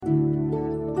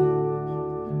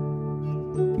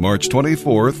March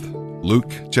 24th,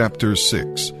 Luke chapter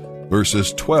 6,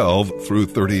 verses 12 through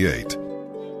 38.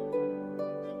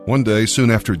 One day, soon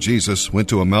after Jesus went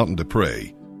to a mountain to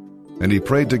pray, and he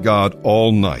prayed to God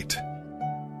all night.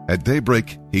 At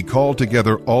daybreak, he called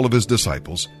together all of his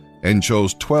disciples and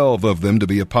chose 12 of them to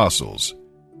be apostles.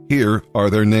 Here are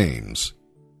their names.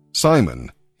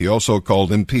 Simon, he also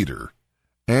called him Peter.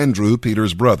 Andrew,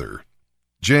 Peter's brother.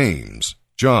 James,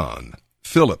 John,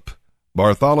 Philip,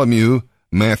 Bartholomew,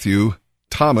 Matthew,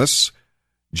 Thomas,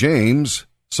 James,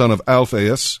 son of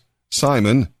Alphaeus,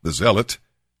 Simon, the Zealot,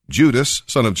 Judas,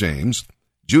 son of James,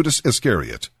 Judas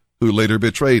Iscariot, who later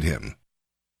betrayed him.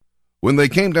 When they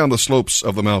came down the slopes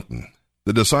of the mountain,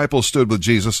 the disciples stood with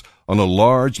Jesus on a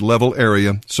large level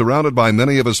area surrounded by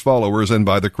many of his followers and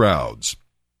by the crowds.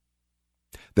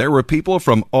 There were people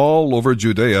from all over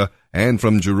Judea and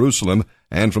from Jerusalem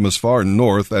and from as far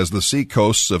north as the sea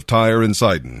coasts of Tyre and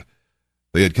Sidon.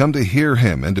 They had come to hear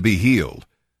him and to be healed,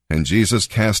 and Jesus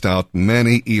cast out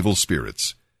many evil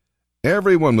spirits.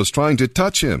 Everyone was trying to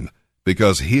touch him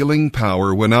because healing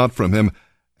power went out from him,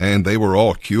 and they were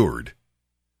all cured.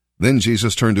 Then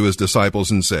Jesus turned to his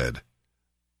disciples and said,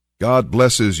 God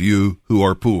blesses you who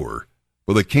are poor,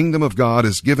 for the kingdom of God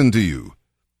is given to you.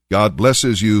 God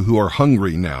blesses you who are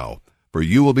hungry now, for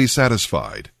you will be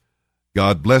satisfied.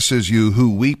 God blesses you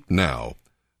who weep now,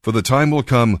 for the time will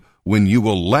come when you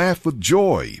will laugh with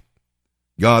joy.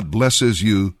 God blesses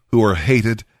you who are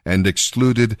hated and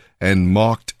excluded and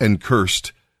mocked and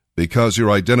cursed, because you're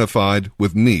identified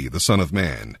with me, the Son of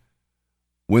Man.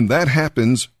 When that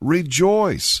happens,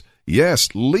 rejoice. Yes,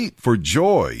 leap for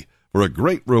joy, for a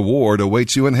great reward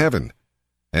awaits you in heaven.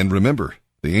 And remember,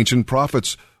 the ancient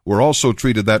prophets were also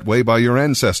treated that way by your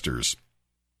ancestors.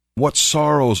 What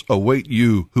sorrows await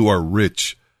you who are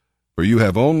rich, for you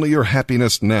have only your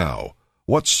happiness now.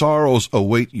 What sorrows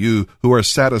await you who are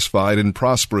satisfied and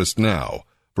prosperous now,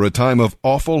 for a time of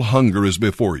awful hunger is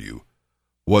before you.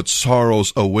 What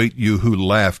sorrows await you who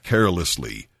laugh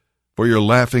carelessly, for your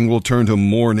laughing will turn to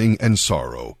mourning and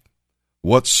sorrow.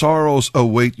 What sorrows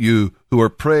await you who are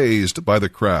praised by the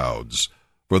crowds,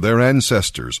 for their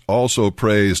ancestors also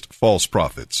praised false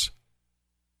prophets.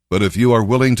 But if you are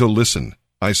willing to listen,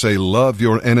 I say love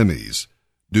your enemies.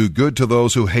 Do good to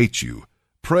those who hate you.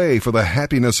 Pray for the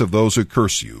happiness of those who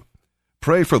curse you.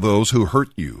 Pray for those who hurt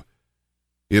you.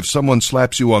 If someone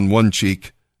slaps you on one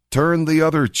cheek, turn the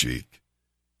other cheek.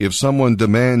 If someone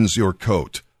demands your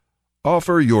coat,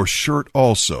 offer your shirt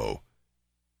also.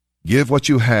 Give what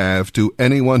you have to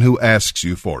anyone who asks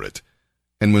you for it.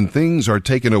 And when things are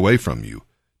taken away from you,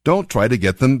 don't try to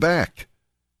get them back.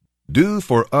 Do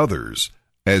for others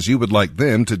as you would like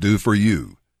them to do for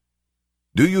you.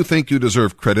 Do you think you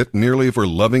deserve credit merely for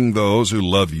loving those who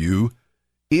love you?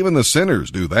 Even the sinners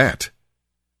do that.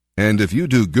 And if you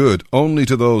do good only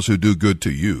to those who do good to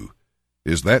you,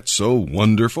 is that so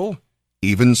wonderful?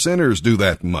 Even sinners do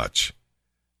that much.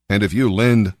 And if you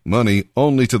lend money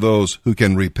only to those who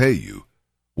can repay you,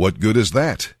 what good is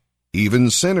that? Even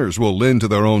sinners will lend to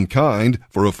their own kind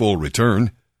for a full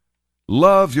return.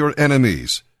 Love your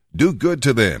enemies. Do good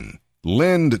to them.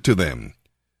 Lend to them.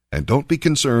 And don't be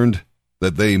concerned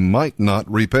that they might not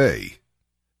repay.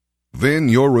 Then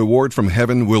your reward from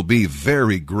heaven will be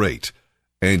very great,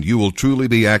 and you will truly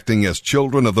be acting as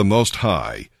children of the Most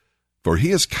High, for he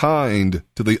is kind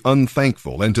to the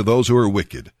unthankful and to those who are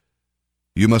wicked.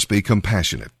 You must be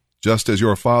compassionate, just as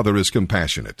your Father is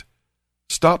compassionate.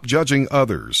 Stop judging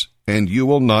others, and you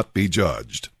will not be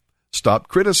judged. Stop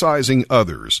criticizing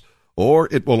others, or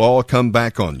it will all come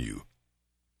back on you.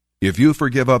 If you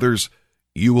forgive others,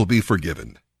 you will be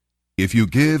forgiven. If you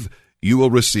give, you will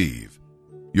receive.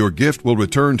 Your gift will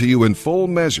return to you in full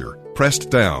measure, pressed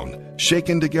down,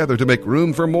 shaken together to make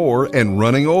room for more, and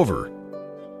running over.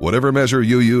 Whatever measure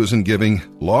you use in giving,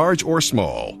 large or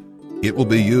small, it will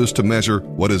be used to measure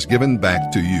what is given back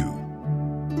to you.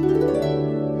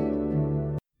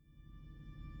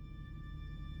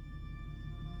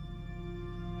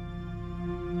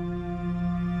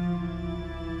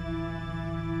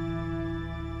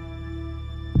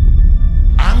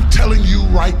 I'm telling you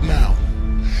right now,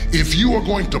 if you are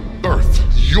going to birth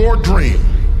your dream,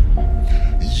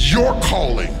 your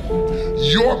calling,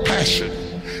 your passion,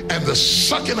 and the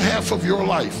second half of your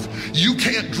life, you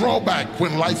can't draw back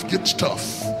when life gets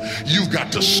tough. You've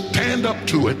got to stand up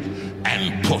to it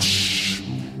and push.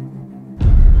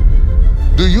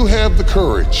 Do you have the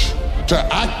courage to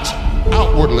act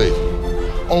outwardly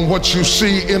on what you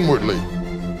see inwardly?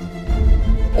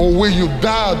 Or will you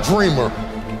die a dreamer?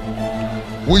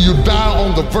 Will you die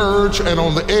on the verge and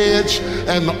on the edge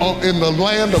and in the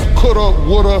land of coulda,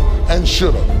 woulda, and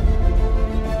shoulda?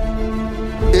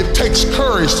 It takes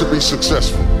courage to be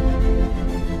successful.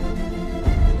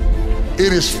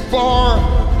 It is far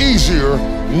easier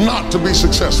not to be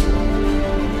successful.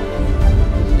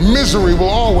 Misery will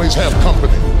always have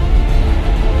company.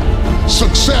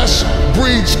 Success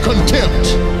breeds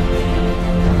contempt.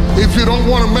 If you don't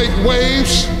want to make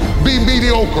waves, be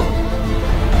mediocre.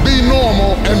 Be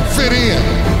normal and fit in.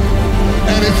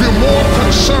 And if you're more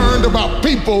concerned about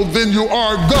people than you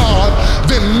are God,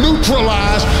 then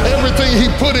neutralize everything He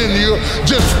put in you.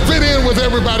 Just fit in with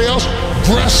everybody else.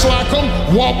 Dress like them,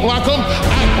 walk like them,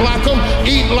 act like them,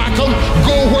 eat like them,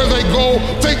 go where they go,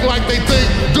 think like they think,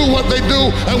 do what they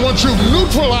do. And once you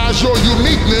neutralize your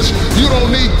uniqueness, you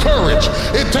don't need courage.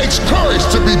 It takes courage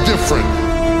to be different.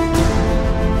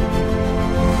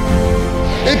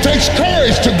 It takes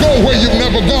courage to go where you've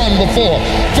never gone before.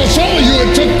 For some of you,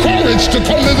 it took courage to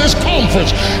come to this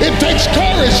conference. It takes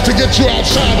courage to get you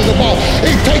outside of the ball.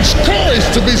 It takes courage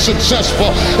to be successful.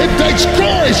 It takes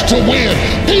courage to win.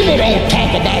 People don't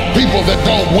talk about people that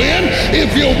don't win.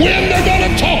 If you win, they're going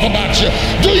to talk about you.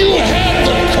 Do you have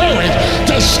the courage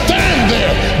to stand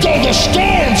there though the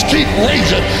storms keep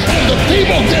raging and the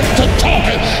people get to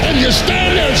talking and you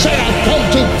stand there and say, I've come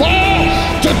too far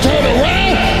to turn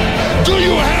around? Do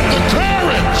you have the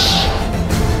courage?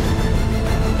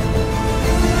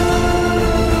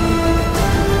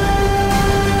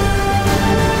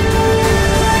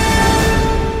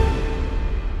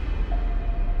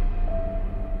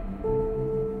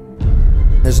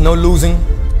 There's no losing,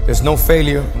 there's no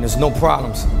failure, and there's no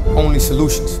problems, only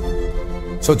solutions.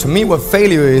 So to me, what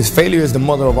failure is the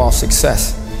mother of all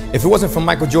success. If it wasn't for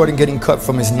Michael Jordan getting cut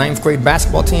from his 9th grade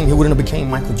basketball team, he wouldn't have became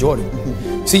Michael Jordan.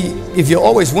 See, if you're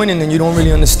always winning, then you don't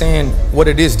really understand what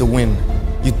it is to win.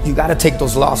 You gotta take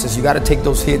those losses, you gotta take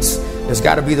those hits. There's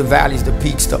gotta be the valleys, the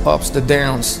peaks, the ups, the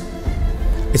downs.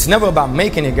 It's never about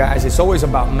making it, guys, it's always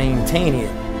about maintaining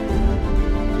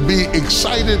it. Be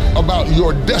excited about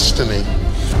your destiny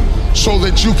so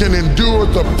that you can endure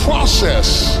the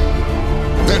process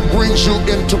that brings you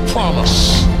into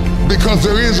promise. Because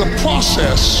there is a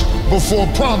process before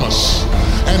promise.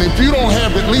 And if you don't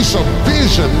have at least a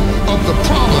vision of the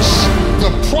promise,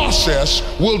 the process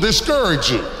will discourage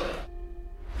you.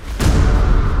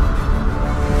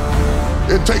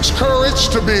 It takes courage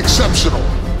to be exceptional.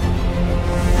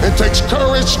 It takes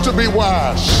courage to be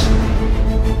wise.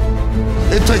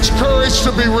 It takes courage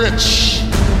to be rich.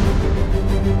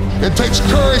 It takes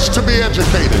courage to be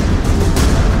educated.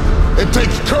 It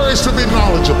takes courage to be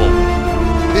knowledgeable.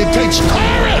 It takes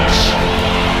courage.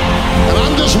 And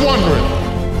I'm just wondering,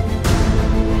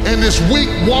 in this weak,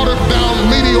 watered down,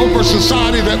 mediocre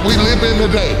society that we live in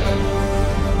today,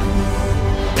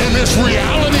 in this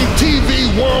reality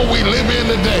TV world we live in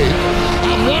today,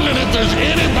 I'm wondering if there's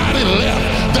anybody left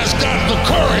that's got the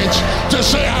courage to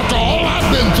say, after all I've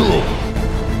been through,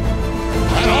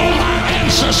 and all my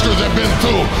ancestors have been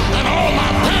through, and all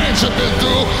my parents have been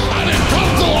through, I didn't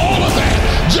come through all of that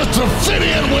just to fit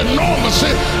in with normalcy.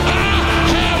 I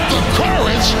have the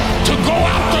courage to go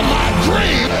out